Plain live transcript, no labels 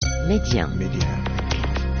Média. Média.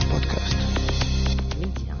 Podcast.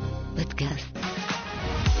 Média. Podcast.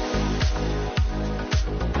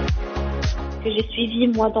 Ce que j'ai suivi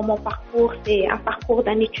moi dans mon parcours, c'est un parcours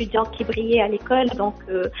d'un étudiant qui brillait à l'école. Donc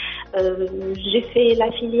j'ai fait la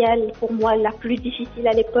filiale pour moi la plus difficile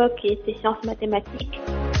à l'époque et c'est sciences mathématiques.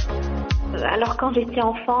 Alors quand j'étais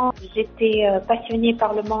enfant, j'étais passionnée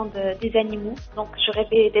par le monde des animaux, donc je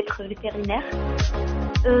rêvais d'être vétérinaire.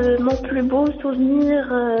 Mon plus beau souvenir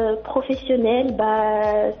professionnel,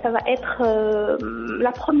 ça va être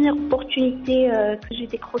la première opportunité que j'ai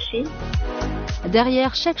décrochée.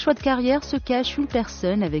 Derrière chaque choix de carrière se cache une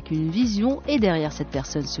personne avec une vision et derrière cette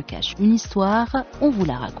personne se cache une histoire. On vous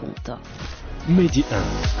la raconte. Média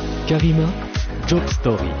 1. Karima, Job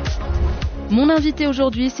Story. Mon invité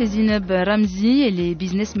aujourd'hui, c'est Zineb Ramzi. Elle est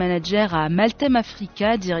business manager à Maltem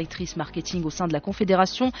Africa, directrice marketing au sein de la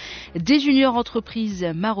confédération des juniors entreprises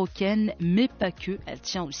marocaines, mais pas que. Elle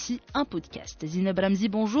tient aussi un podcast. Zineb Ramzi,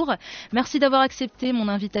 bonjour. Merci d'avoir accepté mon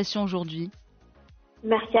invitation aujourd'hui.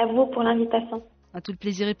 Merci à vous pour l'invitation. Tout le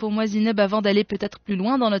plaisir est pour moi, Zineb. Avant d'aller peut-être plus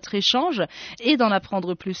loin dans notre échange et d'en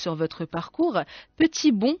apprendre plus sur votre parcours,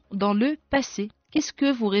 petit bond dans le passé. Qu'est-ce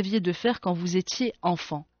que vous rêviez de faire quand vous étiez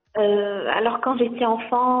enfant ? Alors quand j'étais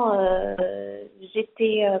enfant,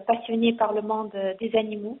 j'étais passionnée par le monde des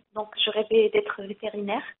animaux, donc je rêvais d'être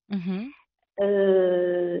vétérinaire.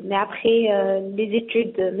 Mais après mes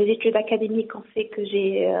études académiques ont fait que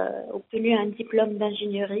j'ai obtenu un diplôme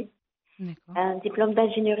d'ingénierie, un diplôme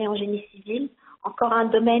d'ingénierie en génie civil. Encore un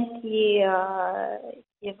domaine qui est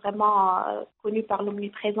vraiment connu par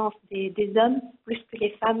l'omniprésence des hommes plus que les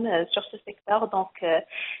femmes sur ce secteur. Donc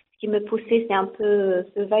ce qui me poussait, c'est un peu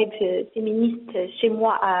ce vibe féministe chez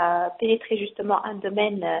moi à pénétrer justement un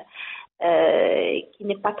domaine qui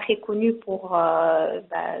n'est pas très connu pour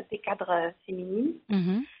des cadres féminines.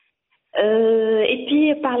 Et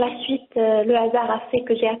puis par la suite, le hasard a fait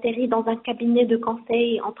que j'ai atterri dans un cabinet de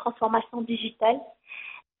conseil en transformation digitale.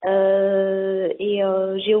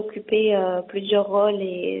 J'ai occupé plusieurs rôles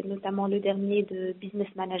et notamment le dernier de business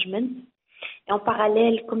management. Et en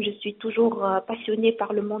parallèle, comme je suis toujours passionnée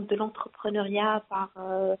par le monde de l'entrepreneuriat, par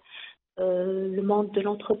le monde de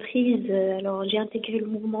l'entreprise, alors j'ai intégré le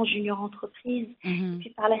mouvement junior entreprise, et puis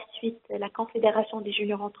par la suite la confédération des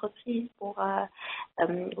juniors entreprises pour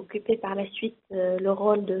occuper par la suite le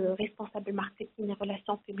rôle de responsable marketing et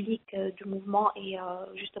relations publiques du mouvement et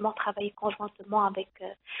justement travailler conjointement avec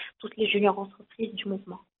toutes les juniors entreprises du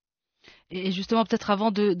mouvement. Et justement, peut-être avant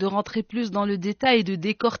de rentrer plus dans le détail, de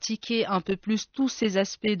décortiquer un peu plus tous ces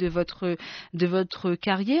aspects de votre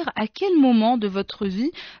carrière, à quel moment de votre vie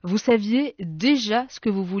vous saviez déjà ce que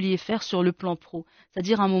vous vouliez faire sur le plan pro ?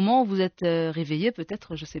 C'est-à-dire un moment où vous êtes réveillé,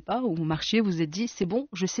 peut-être, je ne sais pas, où vous marchiez, vous vous êtes dit, c'est bon,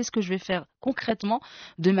 je sais ce que je vais faire concrètement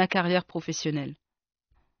de ma carrière professionnelle.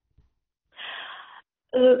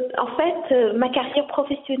 En fait, ma carrière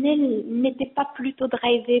professionnelle n'était pas plutôt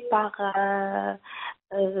drivée par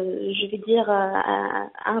je vais dire,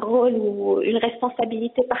 un rôle ou une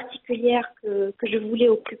responsabilité particulière que je voulais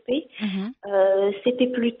occuper. C'était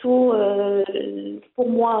plutôt pour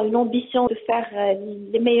moi une ambition de faire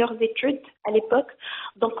les meilleures études à l'époque.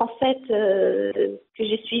 Donc en fait, ce que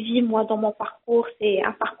j'ai suivi moi dans mon parcours, c'est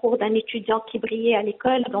un parcours d'un étudiant qui brillait à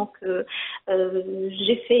l'école. Donc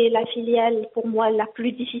j'ai fait la filiale pour moi la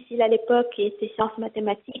plus difficile à l'époque et c'est sciences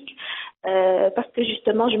mathématiques. Parce que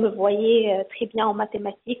justement je me voyais très bien en mathématiques,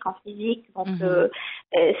 en physique, donc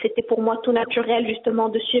c'était pour moi tout naturel justement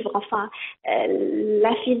de suivre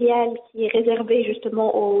la filiale qui est réservée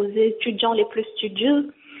justement aux étudiants les plus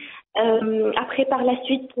studieux. Après par la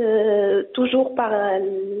suite, toujours par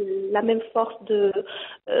la même force on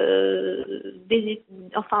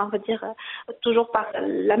va dire toujours par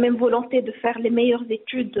la même volonté de faire les meilleures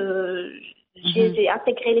études, j'ai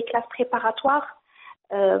intégré les classes préparatoires.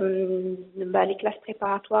 Les classes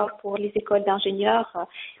préparatoires pour les écoles d'ingénieurs.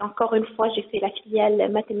 Encore une fois, j'ai fait la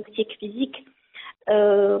filiale mathématiques physique.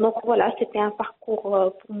 Donc voilà, c'était un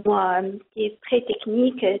parcours pour moi qui est très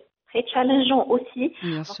technique, très challengeant aussi.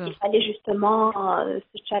 Bien donc sûr. il fallait justement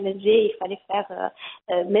se challenger, il fallait faire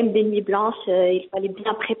même des nuits blanches, il fallait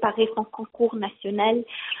bien préparer son concours national.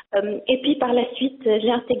 Et puis par la suite, j'ai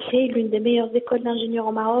intégré l'une des meilleures écoles d'ingénieurs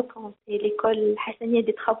au Maroc, c'est l'école Hassaniya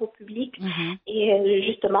des travaux publics. Et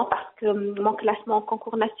justement parce que mon classement en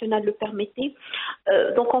concours national le permettait.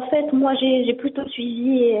 Donc en fait, moi j'ai plutôt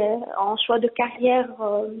suivi en choix de carrière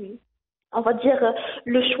on va dire,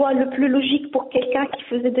 le choix le plus logique pour quelqu'un qui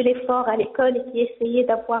faisait de l'effort à l'école et qui essayait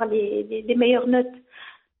d'avoir les meilleures notes.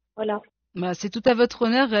 Voilà. Bah, c'est tout à votre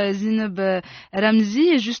honneur, Zineb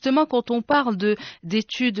Ramzi. Et justement, quand on parle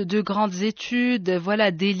d'études, de grandes études,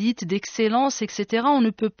 voilà, d'élite, d'excellence, etc., on ne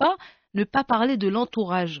peut pas ne pas parler de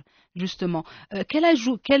l'entourage, justement. Quel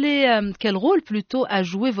rôle plutôt a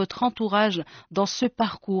joué votre entourage dans ce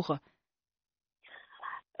parcours?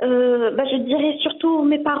 Je dirais surtout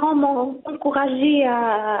mes parents m'ont encouragée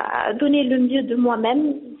à donner le mieux de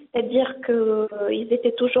moi-même, c'est-à-dire que ils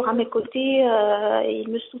étaient toujours à mes côtés, ils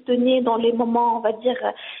me soutenaient dans les moments, on va dire,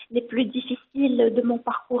 les plus difficiles de mon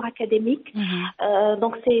parcours académique. Mhm.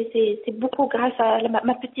 Donc c'est beaucoup grâce à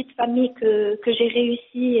ma petite famille que j'ai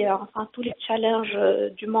réussi, enfin tous les challenges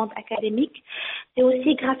du monde académique. C'est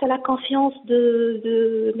aussi grâce à la confiance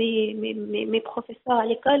de mes professeurs à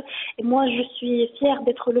l'école. Et moi, je suis fière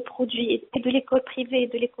d'être le produit de l'école privée et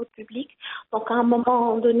de l'école publique. Donc, à un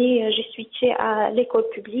moment donné, j'ai switché à l'école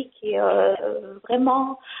publique et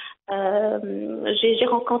vraiment, j'ai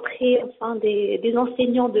rencontré enfin des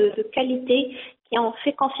enseignants de qualité qui ont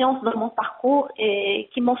fait confiance dans mon parcours et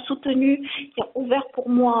qui m'ont soutenue, qui ont ouvert pour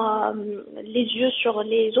moi les yeux sur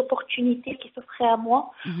les opportunités qui s'offraient à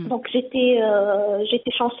moi. Mhm. Donc j'étais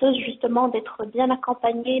chanceuse justement d'être bien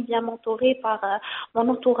accompagnée, bien mentorée par mon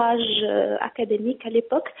entourage académique à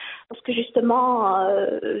l'époque, parce que justement,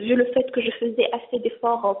 vu le fait que je faisais assez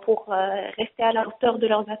d'efforts pour rester à la hauteur de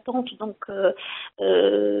leurs attentes, donc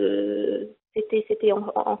c'était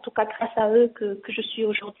en tout cas grâce à eux que je suis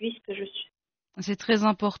aujourd'hui ce que je suis. C'est très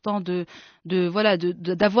important voilà,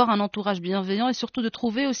 d'avoir un entourage bienveillant et surtout de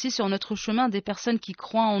trouver aussi sur notre chemin des personnes qui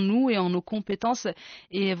croient en nous et en nos compétences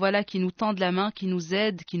et voilà, qui nous tendent la main, qui nous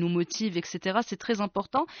aident, qui nous motivent, etc. C'est très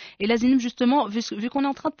important. Et là, Zineb, justement, vu qu'on est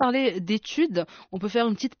en train de parler d'études, on peut faire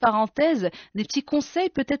une petite parenthèse, des petits conseils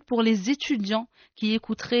peut-être pour les étudiants qui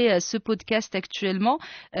écouteraient ce podcast actuellement,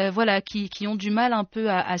 voilà, qui ont du mal un peu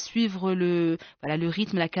à suivre voilà, le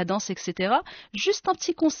rythme, la cadence, etc. Juste un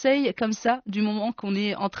petit conseil comme ça, du moment qu'on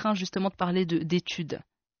est en train justement de parler d'études.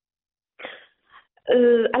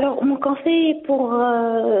 Alors, mon conseil pour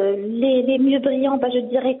les mieux brillants, je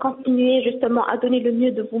dirais continuer justement à donner le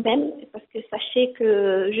mieux de vous-même, parce que sachez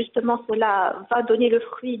que justement cela va donner le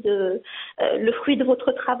fruit de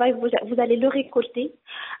votre travail, vous allez le récolter.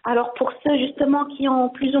 Alors, pour ceux justement qui ont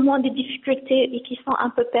plus ou moins des difficultés et qui sont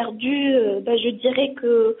un peu perdus, je dirais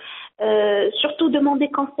que surtout demandez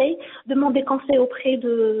conseil auprès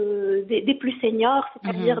des plus seniors,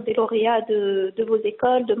 c'est-à-dire des lauréats de vos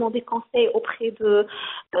écoles, demandez conseil auprès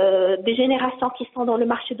des générations qui sont dans le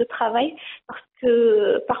marché de travail, parce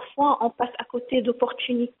que parfois on passe à côté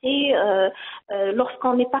d'opportunités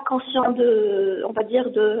lorsqu'on n'est pas conscient on va dire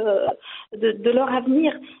de leur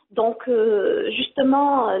avenir. Donc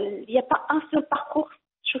justement, il n'y a pas un seul parcours.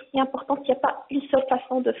 Chose qui est importante, il n'y a pas une seule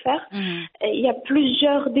façon de faire. Il y a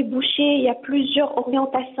plusieurs débouchés, il y a plusieurs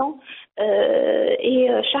orientations et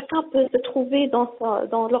chacun peut se trouver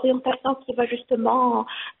dans l'orientation qui va justement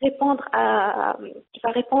répondre à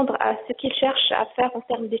ce qu'il cherche à faire en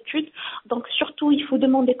termes d'études. Donc surtout, il faut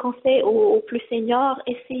demander conseil aux plus seniors,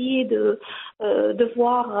 essayer de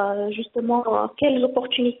voir justement quelles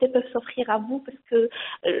opportunités peuvent s'offrir à vous, parce que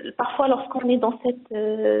parfois lorsqu'on est dans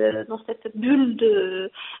cette bulle de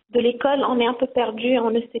l'école, on est un peu perdu,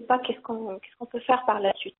 on ne sait pas qu'est-ce qu'on peut faire par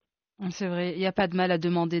la suite. C'est vrai, il n'y a pas de mal à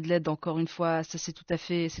demander de l'aide, encore une fois, ça c'est tout à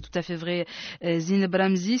fait vrai. Zineb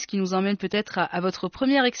Ramzi, ce qui nous emmène peut-être à votre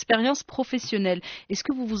première expérience professionnelle. Est-ce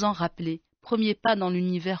que vous vous en rappelez? Premier pas dans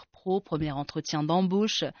l'univers pro, premier entretien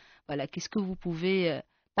d'embauche. Voilà, qu'est-ce que vous pouvez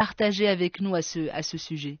partager avec nous à ce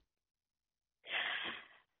sujet?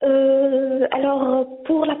 Alors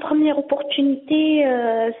pour la première opportunité,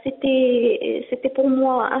 c'était pour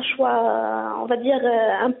moi un choix, on va dire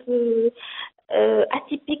un peu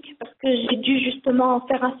atypique, parce que j'ai dû justement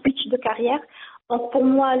faire un switch de carrière. Donc pour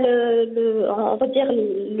moi, on va dire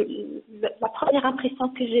la première impression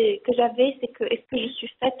que j'avais, c'est que est-ce que je suis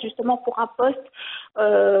faite justement pour un poste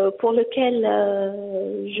pour lequel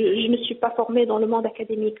je ne suis pas formée dans le monde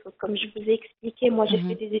académique. Comme je vous ai expliqué, moi j'ai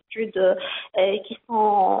fait des études qui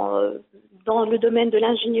sont dans le domaine de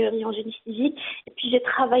l'ingénierie en génie civil, et puis j'ai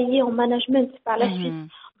travaillé en management par la suite.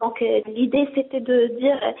 Donc l'idée c'était de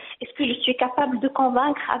dire est-ce que je suis capable de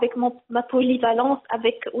convaincre avec ma polyvalence,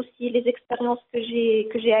 avec aussi les expériences que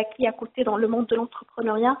j'ai acquis à côté dans le monde de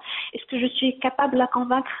l'entrepreneuriat, est-ce que je suis capable de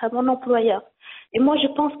convaincre mon employeur? Et moi, je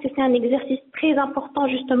pense que c'est un exercice très important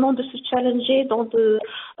justement de se challenger dans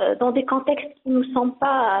des contextes qui ne nous sont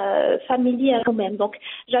pas familiers à nous-mêmes. Donc,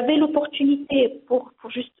 j'avais l'opportunité, pour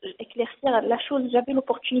juste éclaircir la chose, j'avais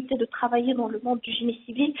l'opportunité de travailler dans le monde du génie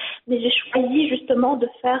civil, mais j'ai choisi justement de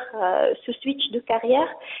faire ce switch de carrière,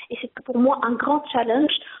 et c'était pour moi un grand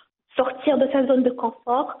challenge, sortir de sa zone de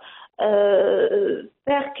confort,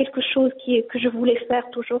 faire quelque chose que je voulais faire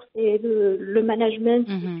toujours, c'est le management,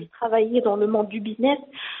 et puis travailler dans le monde du business.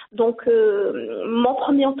 Donc, mon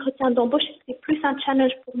premier entretien d'embauche, c'était plus un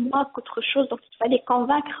challenge pour moi qu'autre chose. Donc, il fallait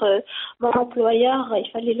convaincre mon employeur, il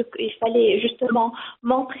fallait justement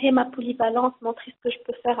montrer ma polyvalence, montrer ce que je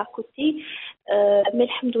peux faire à côté. Mais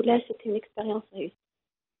alhamdoulilah, c'était une expérience réussie.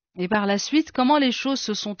 Et par la suite, comment les choses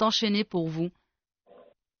se sont enchaînées pour vous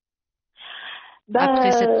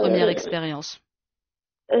après cette première expérience?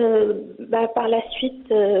 Par la suite,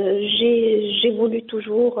 j'évolue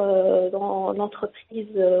toujours dans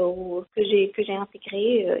l'entreprise que j'ai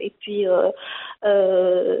intégrée. Et puis,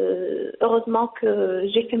 heureusement que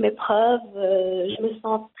j'ai fait mes preuves. Je me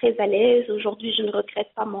sens très à l'aise. Aujourd'hui, je ne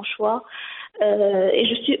regrette pas mon choix. Et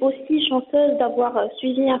je suis aussi chanceuse d'avoir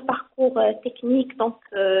suivi un parcours technique, donc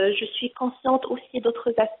je suis consciente aussi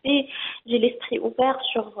d'autres aspects. J'ai l'esprit ouvert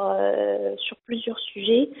sur plusieurs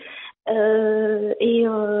sujets.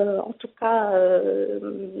 En tout cas,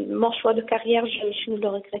 mon choix de carrière, je ne le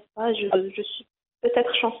regrette pas. Je suis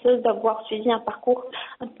peut-être chanceuse d'avoir suivi un parcours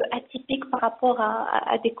un peu atypique par rapport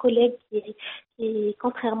à des collègues qui,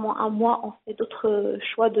 contrairement à moi, ont fait d'autres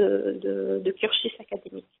choix de cursus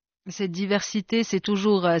académique. Cette diversité, c'est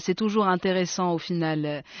toujours intéressant au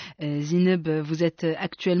final. Zineb, vous êtes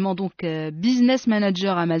actuellement donc business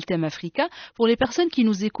manager à Maltem Africa. Pour les personnes qui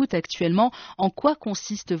nous écoutent actuellement, en quoi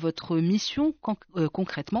consiste votre mission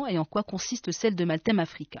concrètement et en quoi consiste celle de Maltem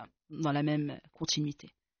Africa dans la même continuité?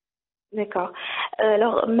 D'accord.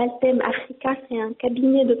 Alors, Maltem Africa, c'est un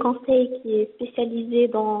cabinet de conseil qui est spécialisé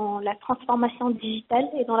dans la transformation digitale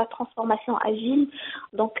et dans la transformation agile.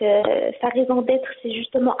 Donc, sa raison d'être, c'est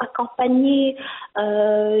justement accompagner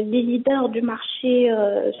les leaders du marché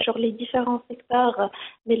sur les différents secteurs,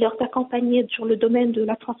 mais leur accompagner sur le domaine de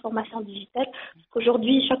la transformation digitale. Parce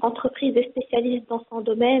qu'aujourd'hui, chaque entreprise est spécialiste dans son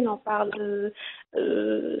domaine. On parle à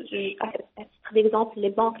titre d'exemple, les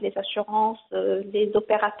banques, les assurances, les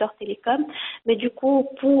opérateurs télécoms. Mais du coup,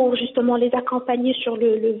 pour justement les accompagner sur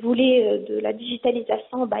le volet de la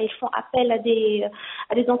digitalisation, ils font appel à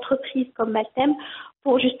des entreprises comme Maltem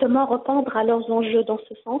pour justement répondre à leurs enjeux dans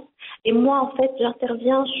ce sens. Et moi, en fait,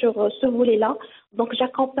 j'interviens sur ce volet-là. Donc,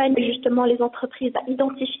 j'accompagne justement les entreprises à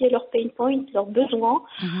identifier leurs pain points, leurs besoins.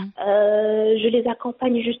 Je les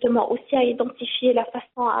accompagne justement aussi à identifier la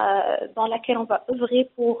façon dans laquelle on va œuvrer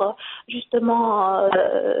pour justement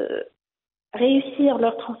réussir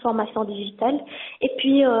leur transformation digitale. Et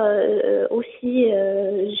puis aussi,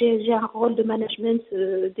 j'ai un rôle de management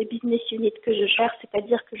des business units que je gère,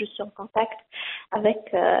 c'est-à-dire que je suis en contact avec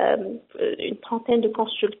une trentaine de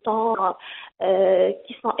consultants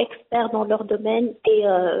qui sont experts dans leur domaine et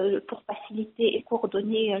pour faciliter et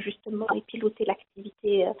coordonner justement et piloter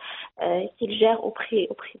l'activité qu'ils gèrent auprès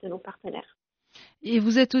de nos partenaires. Et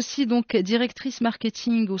vous êtes aussi donc directrice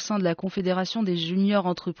marketing au sein de la confédération des juniors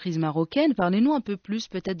entreprises marocaines. Parlez-nous un peu plus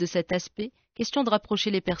peut-être de cet aspect. Question de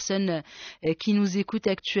rapprocher les personnes qui nous écoutent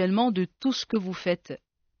actuellement de tout ce que vous faites.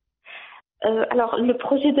 Alors, le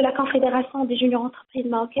projet de la confédération des juniors entreprises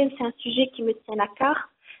marocaines, c'est un sujet qui me tient à cœur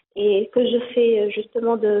et que je fais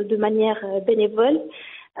justement de manière bénévole.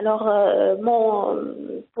 Alors,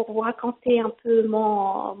 pour vous raconter un peu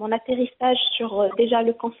mon atterrissage sur déjà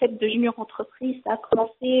le concept de junior entreprise, ça a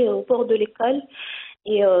commencé au bord de l'école.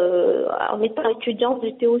 Et en étant étudiante,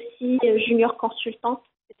 j'étais aussi junior consultante.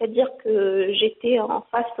 C'est-à-dire que j'étais en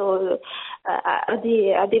face à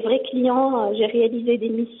des vrais clients. J'ai réalisé des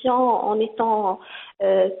missions en étant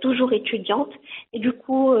toujours étudiante. Et du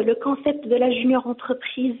coup, le concept de la junior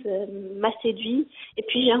entreprise m'a séduit. Et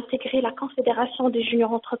puis, j'ai intégré la confédération des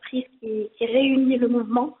juniors entreprises qui réunit le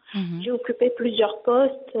mouvement. J'ai occupé plusieurs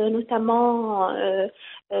postes, notamment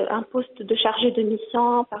un poste de chargé de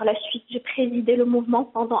mission. Par la suite, j'ai présidé le mouvement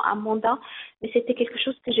pendant un mandat. Mais c'était quelque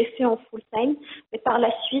chose que j'ai fait en full-time. Mais par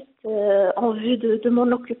la suite, en vue de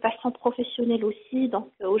mon occupation professionnelle aussi, donc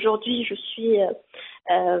aujourd'hui, je suis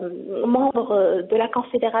membre de la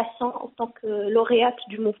confédération en tant que lauréate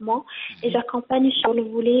du mouvement et j'accompagne sur le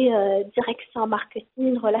volet direction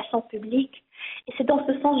marketing, relations publiques. Et c'est dans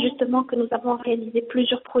ce sens justement que nous avons réalisé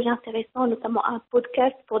plusieurs projets intéressants, notamment un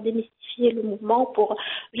podcast pour démystifier le mouvement, pour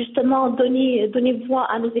justement donner voix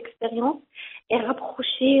à nos expériences et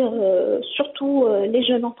rapprocher surtout les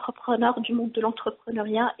jeunes entrepreneurs du monde de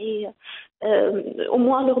l'entrepreneuriat et au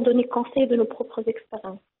moins leur donner conseil de nos propres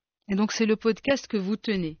expériences. Et donc c'est le podcast que vous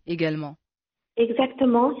tenez également.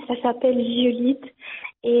 Exactement, ça s'appelle Violite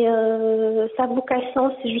et sa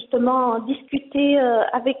vocation c'est justement discuter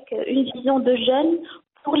avec une vision de jeunes,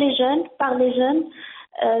 pour les jeunes, par les jeunes,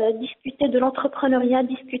 discuter de l'entrepreneuriat,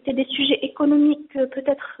 discuter des sujets économiques que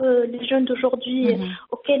peut-être les jeunes d'aujourd'hui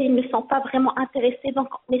auxquels ils ne sont pas vraiment intéressés. Donc,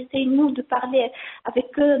 on essaie, nous, de parler avec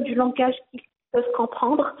eux du langage qu'ils peuvent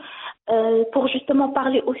comprendre pour justement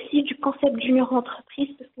parler aussi du concept junior entreprise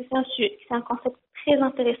parce que c'est un concept très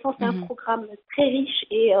intéressant, c'est un programme très riche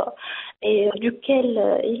et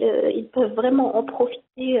duquel ils peuvent vraiment en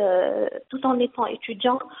profiter tout en étant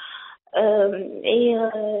étudiants.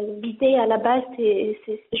 L'idée à la base, c'est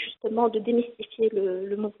justement de démystifier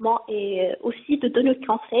le mouvement et aussi de donner le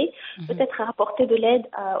conseil, peut-être à apporter de l'aide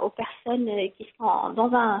aux personnes qui sont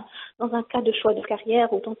dans un cas de choix de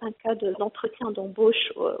carrière ou dans un cas d'entretien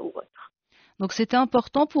d'embauche ou autre. Donc c'était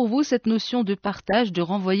important pour vous cette notion de partage, de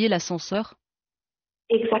renvoyer l'ascenseur?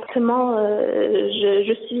 Exactement.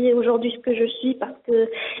 Je suis aujourd'hui ce que je suis parce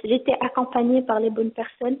que j'ai été accompagnée par les bonnes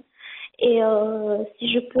personnes. Et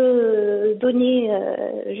si je peux donner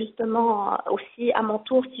justement aussi à mon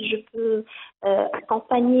tour, si je peux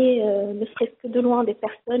accompagner ne serait-ce que de loin des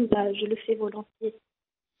personnes, je le fais volontiers.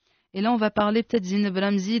 Et là, on va parler peut-être, Zineb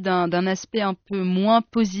Ramzi, d'un aspect un peu moins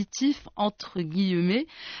positif, entre guillemets.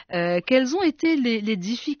 Quelles ont été les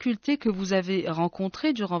difficultés que vous avez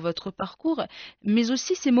rencontrées durant votre parcours, mais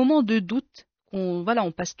aussi ces moments de doute? On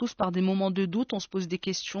passe tous par des moments de doute, on se pose des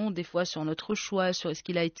questions, des fois sur notre choix, sur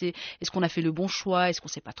est-ce qu'on a fait le bon choix, est-ce qu'on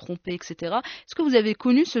s'est pas trompé, etc. Est-ce que vous avez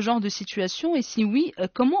connu ce genre de situation et si oui,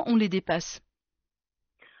 comment on les dépasse?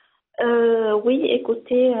 Oui,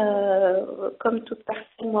 écoutez, comme toute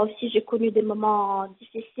personne, moi aussi j'ai connu des moments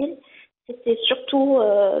difficiles. C'était surtout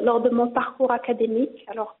lors de mon parcours académique.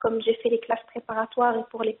 Alors, comme j'ai fait les classes préparatoires et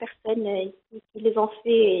pour les personnes qui les ont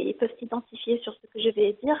fait, ils peuvent s'identifier sur ce que je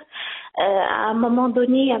vais dire. À un moment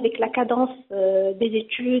donné, avec la cadence des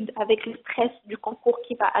études, avec le stress du concours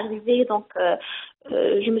qui va arriver, donc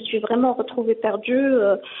je me suis vraiment retrouvée perdue.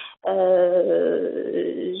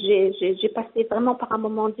 J'ai passé vraiment par un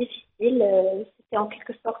moment difficile. C'était en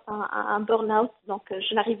quelque sorte un burn-out, donc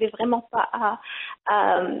je n'arrivais vraiment pas à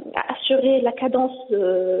assurer la cadence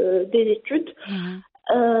des études.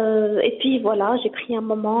 Et puis voilà, j'ai pris un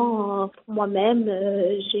moment pour moi-même,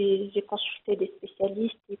 j'ai consulté des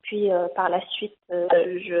spécialistes et puis par la suite,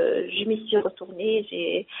 je m'y suis retournée,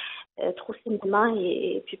 j'ai troussé mes mains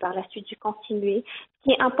et puis par la suite, j'ai continué. Ce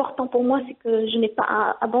qui est important pour moi, c'est que je n'ai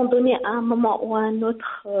pas abandonné à un moment ou à un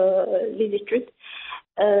autre les études.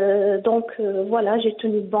 Donc voilà, j'ai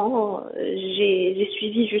tenu bon, j'ai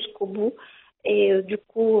suivi jusqu'au bout et du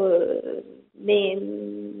coup, mais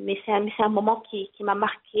c'est un moment qui m'a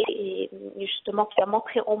marqué et justement qui a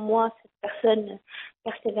montré en moi cette personne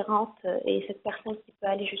persévérante et cette personne qui peut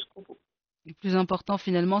aller jusqu'au bout. Le plus important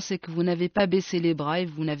finalement, c'est que vous n'avez pas baissé les bras et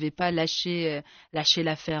vous n'avez pas lâché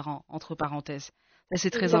l'affaire entre parenthèses. Ça, c'est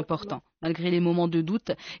très Exactement. important, malgré les moments de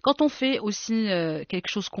doute. Quand on fait aussi quelque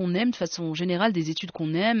chose qu'on aime, de façon générale, des études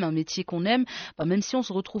qu'on aime, un métier qu'on aime, même si on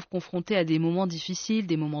se retrouve confronté à des moments difficiles,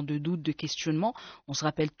 des moments de doute, de questionnement, on se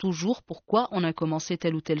rappelle toujours pourquoi on a commencé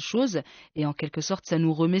telle ou telle chose et en quelque sorte, ça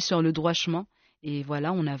nous remet sur le droit chemin. Et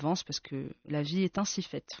voilà, on avance parce que la vie est ainsi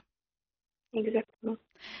faite. Exactement.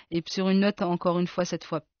 Et sur une note, encore une fois, cette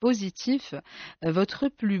fois positive, votre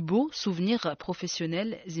plus beau souvenir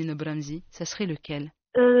professionnel, Zineb Ramzi, ça serait lequel?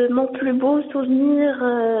 Mon plus beau souvenir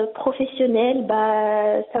professionnel,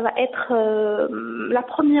 ça va être la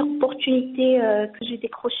première opportunité que j'ai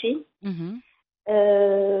décrochée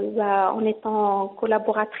en étant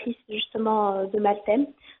collaboratrice justement de Maltem.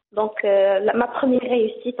 Donc ma première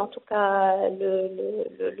réussite, en tout cas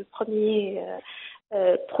le premier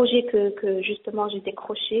projet que justement j'ai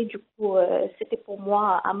décroché. Du coup, c'était pour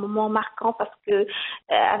moi un moment marquant parce que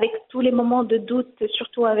avec tous les moments de doute,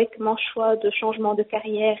 surtout avec mon choix de changement de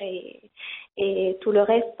carrière et tout le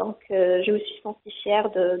reste, donc je me suis sentie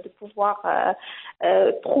fière de pouvoir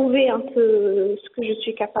prouver un peu ce que je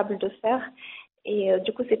suis capable de faire. Et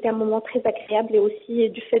du coup, c'était un moment très agréable et aussi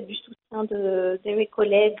du fait du soutien de mes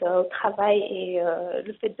collègues au travail et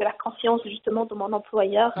le fait de la confiance justement de mon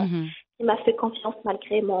employeur qui m'a fait confiance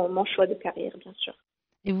malgré mon choix de carrière, bien sûr.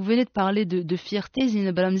 Et vous venez de parler de fierté,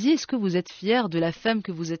 Zineb Ramzi. Est-ce que vous êtes fière de la femme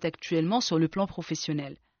que vous êtes actuellement sur le plan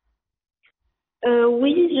professionnel?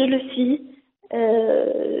 Oui, je le suis.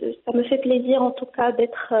 Ça me fait plaisir en tout cas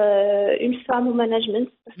d'être une femme au management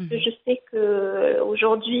parce que je sais que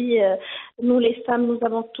aujourd'hui nous les femmes nous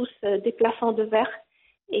avons tous des plafonds de verre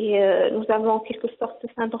Et nous avons en quelque sorte ce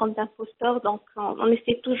syndrome d'imposteur, donc on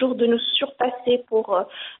essaie toujours de nous surpasser pour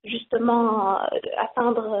justement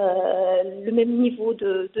atteindre le même niveau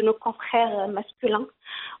de nos confrères masculins.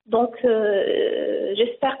 Donc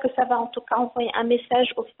j'espère que ça va en tout cas envoyer un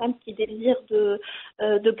message aux femmes qui désirent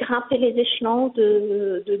de grimper les échelons,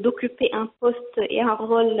 d'occuper un poste et un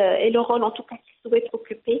rôle, et le rôle en tout cas qu'ils souhaitent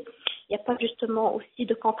occuper. Il n'y a pas justement aussi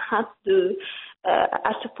de contraintes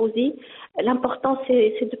à se poser. L'important,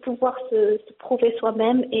 c'est de pouvoir se prouver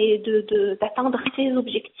soi-même et d'atteindre ses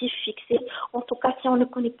objectifs fixés. En tout cas, si on ne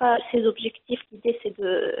connaît pas ses objectifs, l'idée, c'est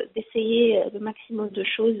d'essayer le maximum de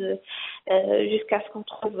choses jusqu'à ce qu'on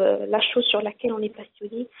trouve la chose sur laquelle on est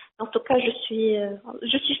passionné. En tout cas, je suis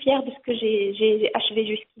fière de ce que j'ai achevé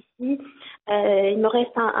jusqu'ici. Il me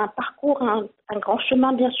reste un parcours, un grand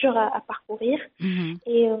chemin, bien sûr, à parcourir.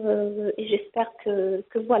 Et j'espère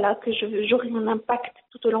que voilà, que j'aurai un impact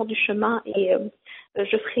tout au long du chemin et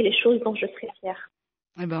je ferai les choses dont je serai fière.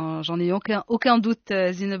 Eh ben, j'en ai aucun doute,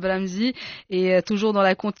 Zineb Ramzi. Et toujours dans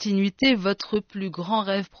la continuité, votre plus grand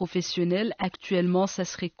rêve professionnel actuellement, ça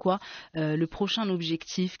serait quoi, le prochain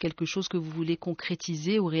objectif, quelque chose que vous voulez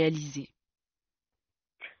concrétiser ou réaliser?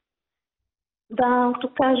 En tout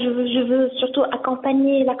cas, je veux surtout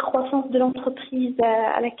accompagner la croissance de l'entreprise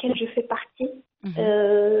à laquelle je fais partie.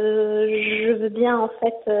 Je veux bien en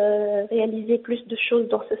fait réaliser plus de choses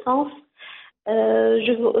dans ce sens.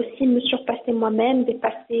 Je veux aussi me surpasser moi-même,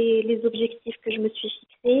 dépasser les objectifs que je me suis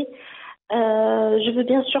fixés. Je veux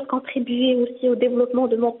bien sûr contribuer aussi au développement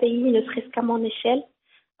de mon pays, ne serait-ce qu'à mon échelle.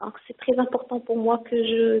 Donc c'est très important pour moi que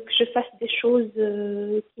je fasse des choses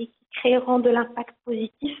qui créeront de l'impact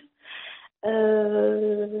positif.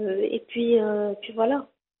 Et puis voilà.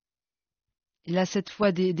 Et là, cette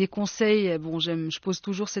fois, des conseils. Bon, je pose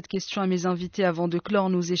toujours cette question à mes invités avant de clore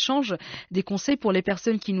nos échanges. Des conseils pour les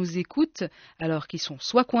personnes qui nous écoutent, alors qui sont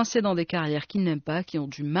soit coincées dans des carrières qu'ils n'aiment pas, qui ont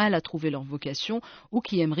du mal à trouver leur vocation, ou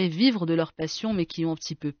qui aimeraient vivre de leur passion, mais qui ont un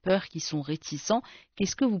petit peu peur, qui sont réticents.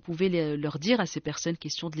 Qu'est-ce que vous pouvez leur dire à ces personnes,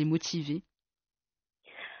 question de les motiver?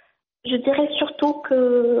 Je dirais surtout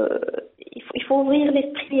qu'il faut ouvrir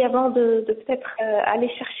l'esprit avant de peut-être aller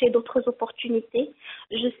chercher d'autres opportunités.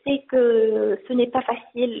 Je sais que ce n'est pas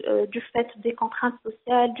facile du fait des contraintes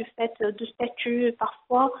sociales, du fait du statut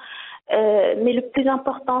parfois, mais le plus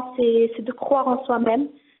important, c'est de croire en soi-même,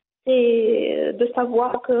 c'est de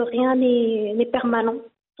savoir que rien n'est permanent.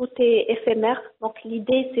 Tout est éphémère. Donc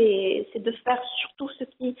l'idée, c'est de faire surtout ce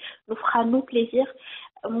qui nous fera nous plaisir.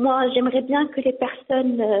 Moi, j'aimerais bien que les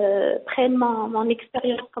personnes prennent mon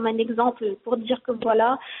expérience comme un exemple pour dire que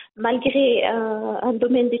voilà, malgré un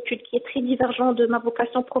domaine d'études qui est très divergent de ma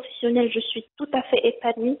vocation professionnelle, je suis tout à fait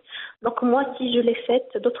épanouie. Donc moi, si je l'ai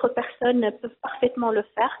faite, d'autres personnes peuvent parfaitement le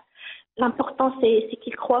faire. L'important, c'est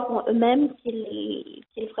qu'ils croient en eux-mêmes, qu'ils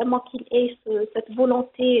aient cette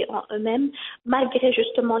volonté en eux-mêmes, malgré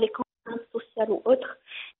justement les contraintes sociales ou autres.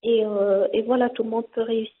 Et voilà, tout le monde peut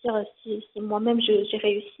réussir si moi-même j'ai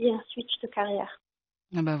réussi un switch de carrière.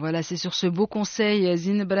 Ah ben voilà, c'est sur ce beau conseil,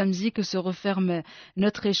 Zineb Ramzi, que se referme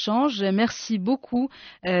notre échange. Merci beaucoup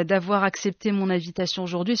d'avoir accepté mon invitation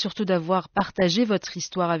aujourd'hui et surtout d'avoir partagé votre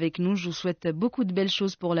histoire avec nous. Je vous souhaite beaucoup de belles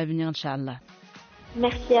choses pour l'avenir, Inch'Allah.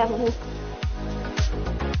 Merci à vous.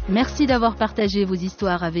 Merci d'avoir partagé vos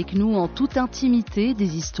histoires avec nous en toute intimité,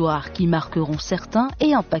 des histoires qui marqueront certains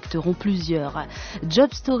et impacteront plusieurs.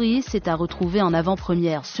 Job Story, c'est à retrouver en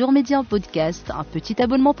avant-première sur Média Podcast, un petit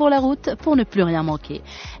abonnement pour la route pour ne plus rien manquer.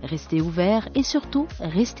 Restez ouverts et surtout,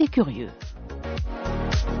 restez curieux.